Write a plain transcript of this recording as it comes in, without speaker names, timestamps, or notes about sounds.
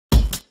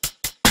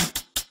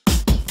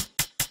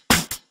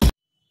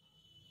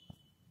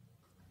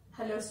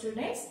Hello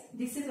students,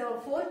 this is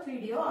our fourth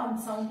video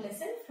on sound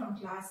lesson from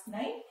class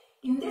 9.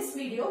 In this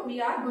video,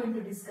 we are going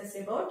to discuss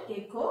about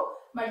echo,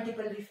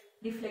 multiple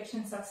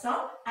reflections of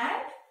sound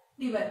and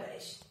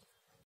reverberation.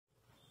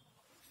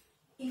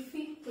 If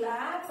we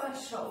clap or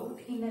shout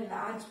in a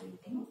large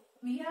building,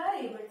 we are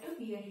able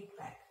to hear it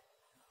back.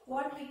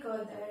 What we call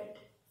that?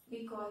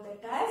 We call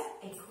that as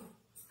echo.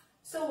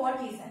 So what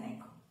is an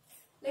echo?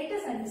 Let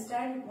us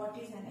understand what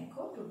is an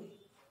echo today.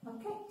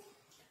 Okay.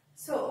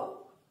 So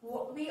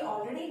we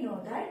already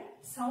know that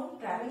sound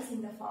travels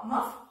in the form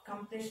of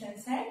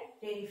compressions and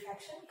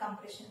rarefaction,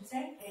 compressions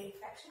and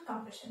rarefaction,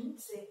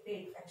 compressions and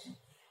rarefaction.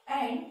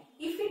 And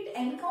if it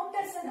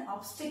encounters an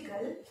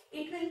obstacle,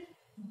 it will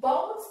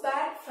bounce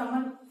back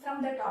from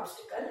that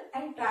obstacle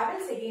and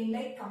travels again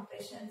like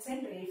compressions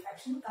and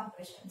rarefaction,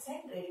 compressions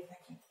and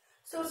rarefaction.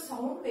 So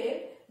sound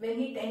wave, when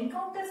it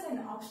encounters an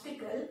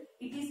obstacle,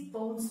 it is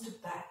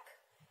bounced back.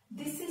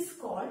 This is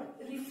called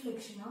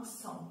reflection of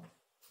sound.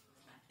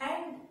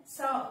 And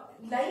so,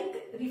 like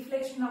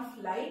reflection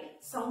of light,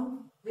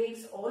 sound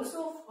waves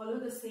also follow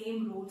the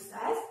same rules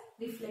as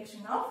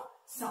reflection of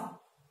sound.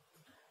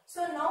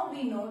 So now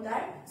we know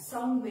that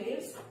sound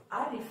waves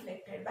are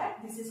reflected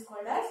back. This is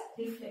called as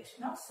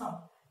reflection of sound.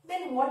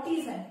 Then what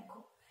is an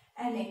echo?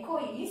 An echo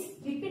is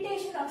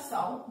repetition of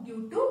sound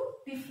due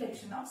to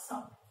reflection of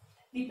sound.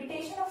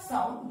 Repetition of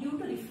sound due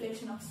to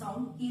reflection of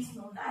sound is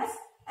known as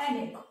an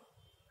echo.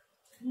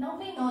 Now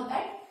we know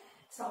that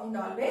sound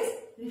always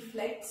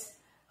reflects.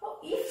 So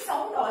if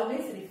sound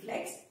always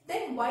reflects,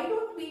 then why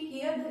don't we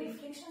hear the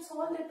reflections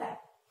all the time?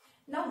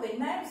 Now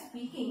when I am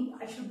speaking,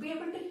 I should be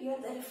able to hear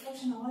the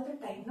reflection all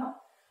the time, no?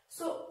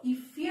 So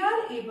if we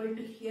are able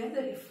to hear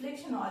the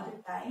reflection all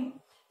the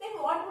time,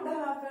 then what would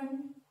have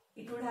happened?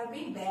 It would have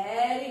been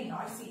very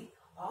noisy.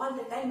 All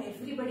the time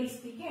everybody is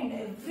speaking and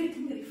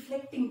everything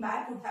reflecting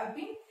back would have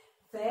been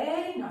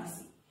very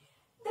noisy.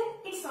 Then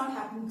it's not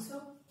happening.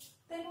 So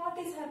then what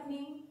is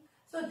happening?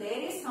 So there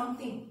is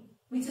something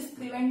which is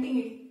preventing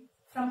it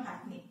from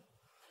happening.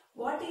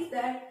 What is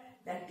that?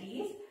 That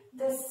is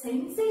the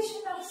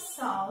sensation of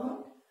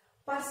sound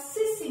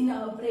persists in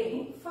our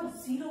brain for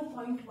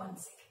 0.1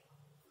 second.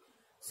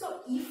 So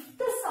if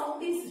the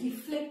sound is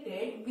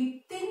reflected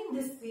within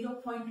this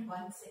 0.1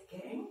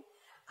 second,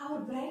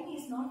 our brain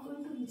is not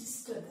going to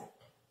register that.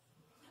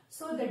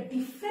 So the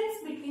difference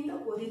between the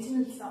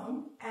original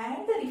sound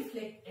and the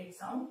reflected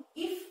sound,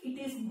 if it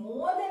is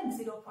more than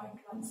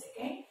 0.1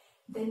 second,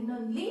 then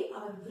only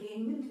our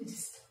brain will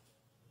register.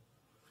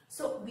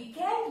 So we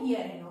can hear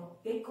an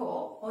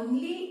echo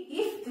only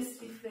if this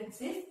difference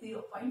is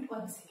 0.1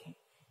 second.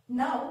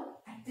 Now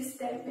at this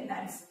time when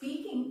I am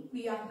speaking,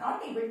 we are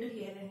not able to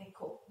hear an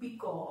echo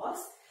because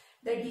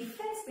the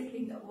difference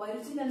between the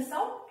original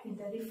sound and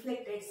the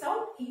reflected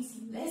sound is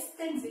less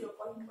than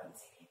 0.1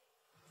 second.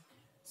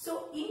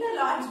 So in a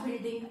large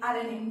building or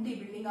an empty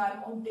building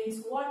or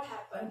mountains, what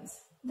happens?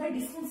 The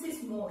distance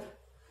is more.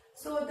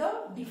 So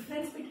the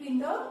difference between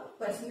the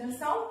original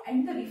sound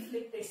and the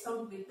reflected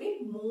sound will be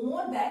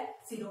more than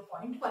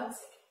 0.1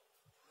 second.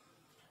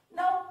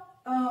 Now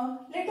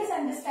let us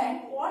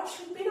understand what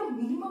should be the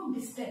minimum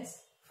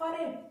distance for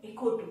an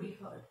echo to be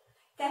heard.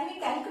 Can we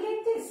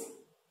calculate this?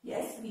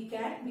 Yes, we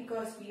can,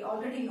 because we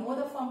already know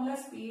the formula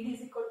speed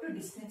is equal to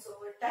distance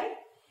over time.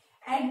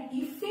 And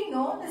if we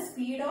know the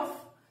speed of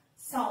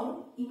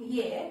sound in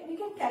air, we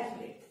can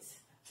calculate this.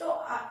 So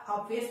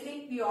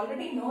obviously we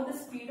already know the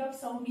speed of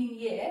sound in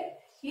air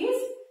is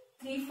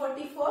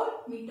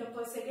 344 meter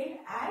per second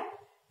at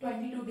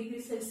 22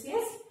 degrees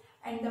Celsius,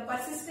 and the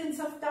persistence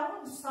of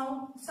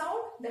sound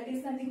that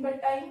is nothing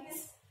but time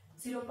is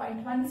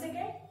 0.1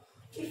 second.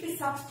 If we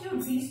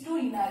substitute these two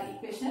in our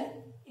equation,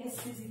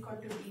 S is equal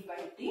to d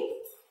by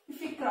t. If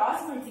we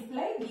cross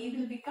multiply, d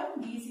will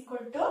become d is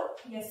equal to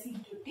S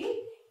into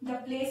t. In the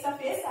place of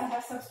S, I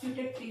have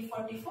substituted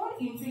 344.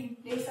 In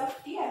place of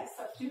t, I have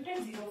substituted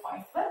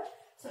 0.1.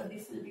 So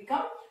this will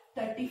become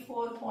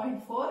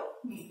 34.4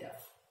 meter.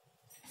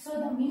 So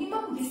the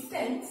minimum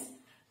distance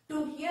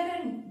to hear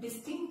a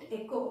distinct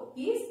echo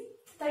is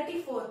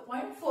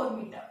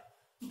 34.4 meter.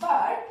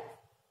 But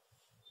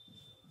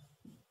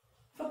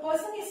if a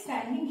person is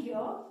standing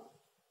here,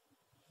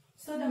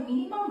 so the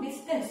minimum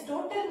distance,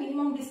 total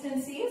minimum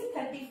distance is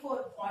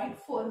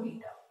 34.4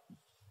 meter.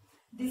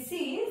 This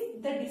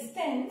is the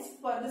distance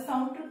for the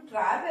sound to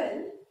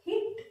travel,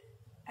 hit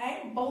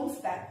and bounce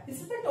back.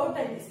 This is the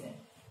total distance.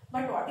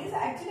 But what is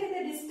actually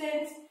the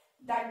distance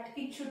that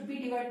it should be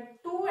divided?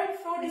 To and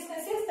fro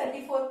distance is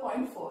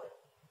 34.4.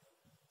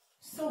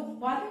 So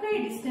one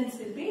way distance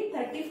will be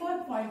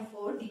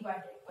 34.4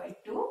 divided by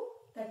 2.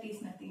 That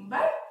is nothing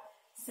but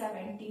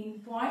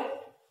 17.2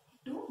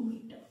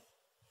 meter.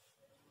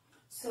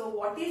 So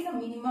what is the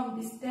minimum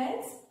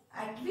distance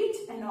at which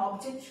an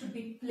object should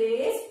be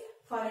placed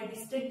for a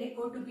distant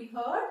echo to be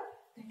heard?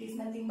 That is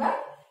nothing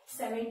but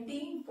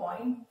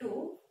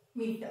 17.2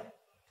 meter.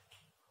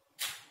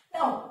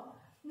 Now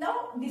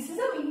this is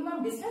a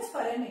minimum distance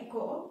for an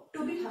echo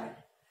to be heard.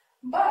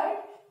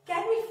 But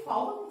can we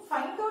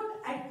find out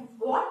at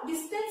what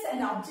distance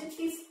an object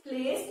is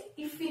placed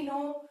if we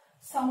know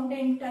Sound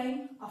and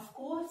time? Of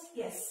course,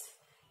 yes.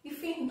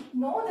 If we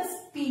know the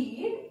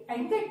speed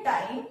and the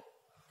time,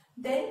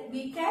 then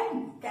we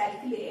can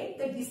calculate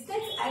the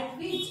distance at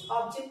which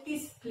object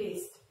is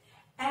placed.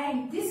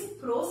 And this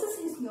process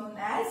is known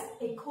as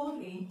echo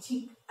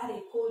ranging or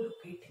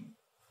echolocating.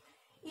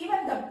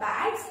 Even the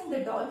bats and the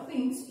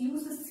dolphins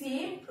use the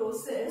same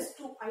process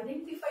to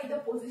identify the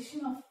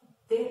position of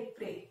their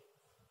prey.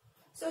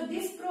 So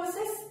this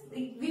process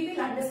we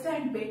will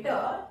understand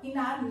better in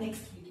our next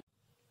video.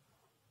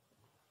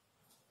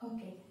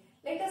 Okay,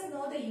 let us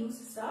know the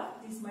uses of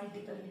this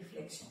multiple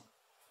reflection.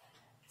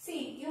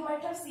 See, you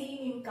might have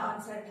seen in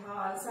concert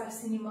halls or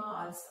cinema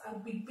halls or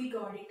big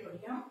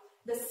auditorium,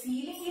 the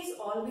ceiling is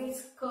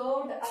always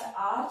curved or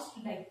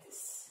arched like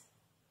this.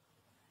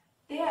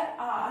 They are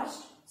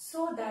arched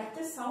so that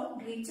the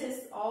sound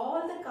reaches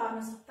all the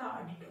corners of the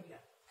auditorium.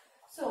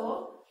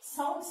 So,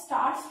 sound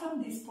starts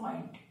from this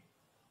point.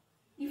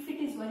 If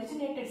it is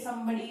originated,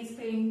 somebody is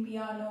playing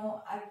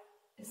piano or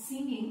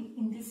singing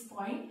in this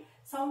point,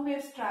 sound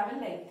waves travel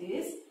like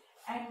this,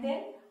 and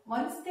then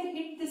once they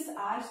hit this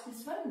arch,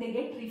 this one, they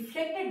get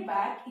reflected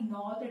back in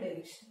all the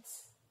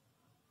directions.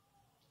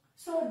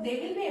 So they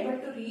will be able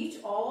to reach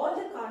all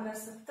the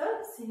corners of the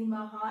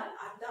cinema hall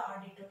or the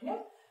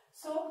auditorium.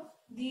 So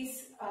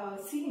these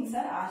ceilings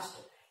are arched.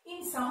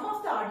 In some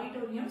of the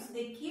auditoriums,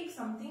 they keep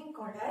something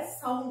called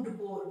as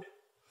soundboard,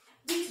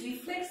 which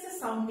reflects the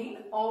sound in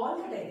all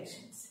the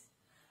directions.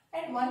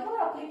 And one more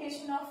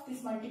application of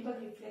this multiple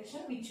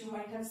reflection, which you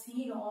might have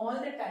seen all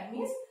the time,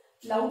 is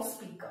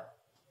loudspeaker.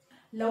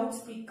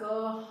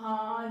 Loudspeaker,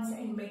 horns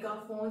and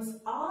megaphones,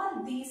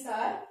 all these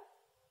are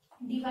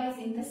devised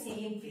in the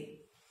same way.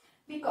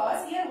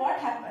 Because here what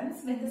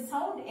happens, when the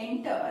sound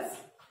enters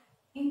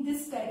in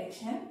this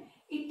direction,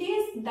 it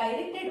is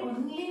directed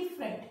only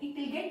front. It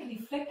will get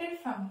reflected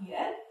from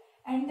here,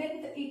 and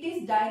then it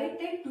is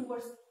directed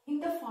towards in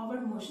the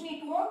forward motion.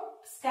 It won't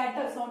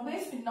scatter, sound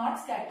waves will not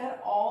scatter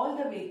all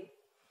the way.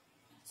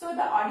 So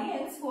the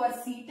audience who are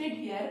seated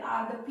here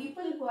are the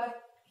people who are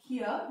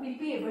here will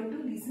be able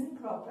to listen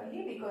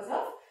properly because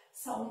of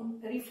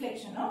sound,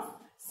 reflection of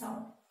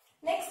sound.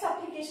 Next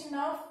application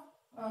of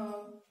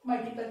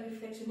multiple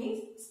reflection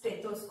is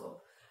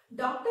stethoscope.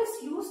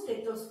 Doctors use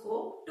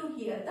stethoscope to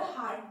hear the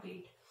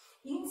heartbeat.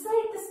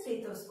 Inside the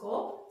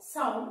stethoscope,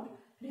 sound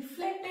gets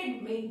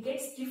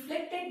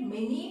reflected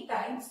many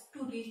times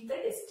to reach the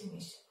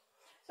destination.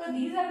 So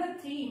these are the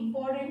three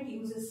important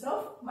uses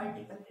of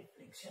multiple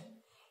reflection.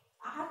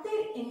 Are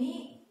there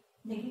any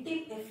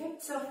negative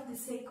effects of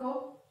this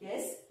echo?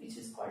 Yes, which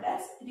is called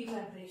as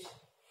reverberation.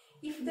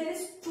 If there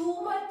is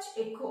too much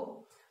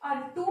echo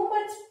or too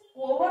much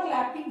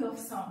overlapping of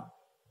sound,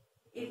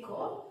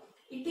 echo,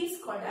 it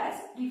is called as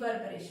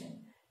reverberation.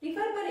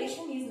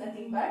 Reverberation is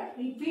nothing but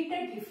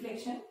repeated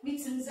reflection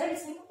which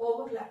results in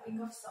overlapping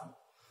of sound.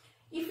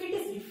 If it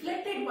is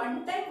reflected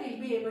one time, we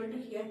will be able to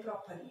hear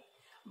properly.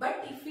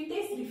 But if it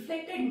is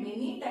reflected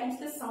many times,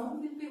 the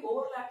sound will be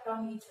overlapped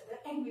on each other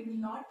and we will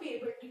not be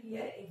able to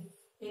hear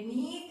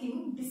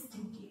anything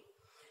distinctly.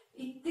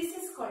 This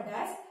is called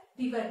as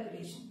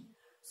reverberation.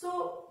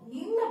 So,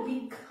 in the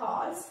big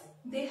halls,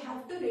 they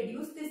have to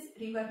reduce this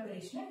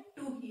reverberation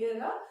to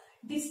hear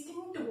a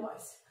distinct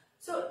voice.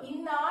 So,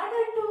 in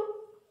order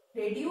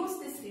to reduce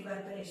this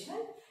reverberation,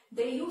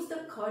 they use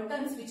the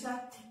curtains which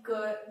are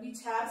thicker,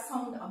 which have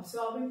sound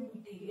absorbent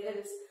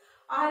materials,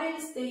 or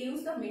else they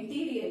use the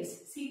materials,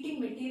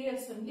 seating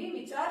materials only,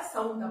 which are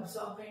sound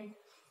absorbent,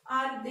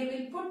 or they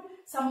will put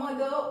some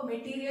other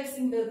materials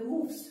in the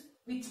roofs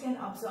which can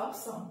absorb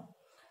sound.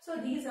 So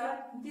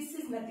this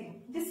is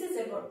nothing. This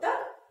is about the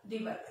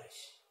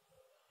reverberation.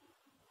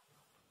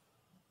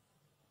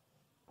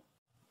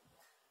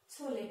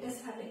 So let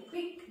us have a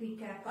quick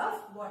recap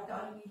of what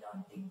all we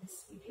learned in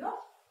this video.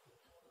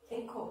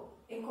 Echo.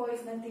 Echo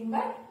is nothing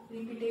but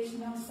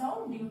repetition of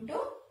sound due to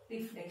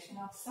reflection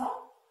of sound.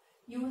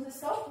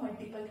 Uses of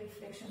multiple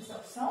reflections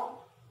of sound.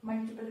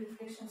 Multiple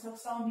reflections of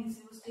sound is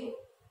used in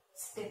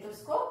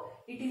stethoscope.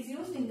 It is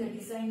used in the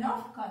design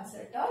of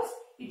concert halls.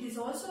 It is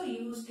also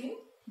used in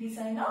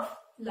design of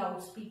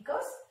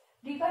loudspeakers.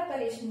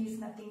 Reverberation is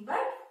nothing but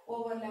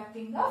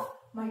overlapping of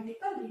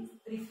multiple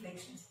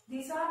reflections.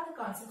 These are the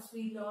concepts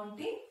we learned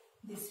in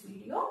this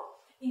video.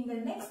 In the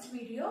next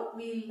video,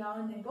 we will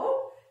learn about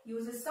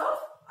uses of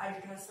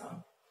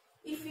ultrasound.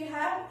 If you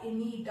have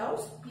any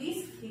doubts,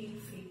 please feel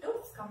free to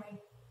comment,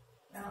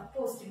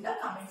 post in the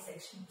comment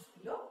section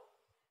below.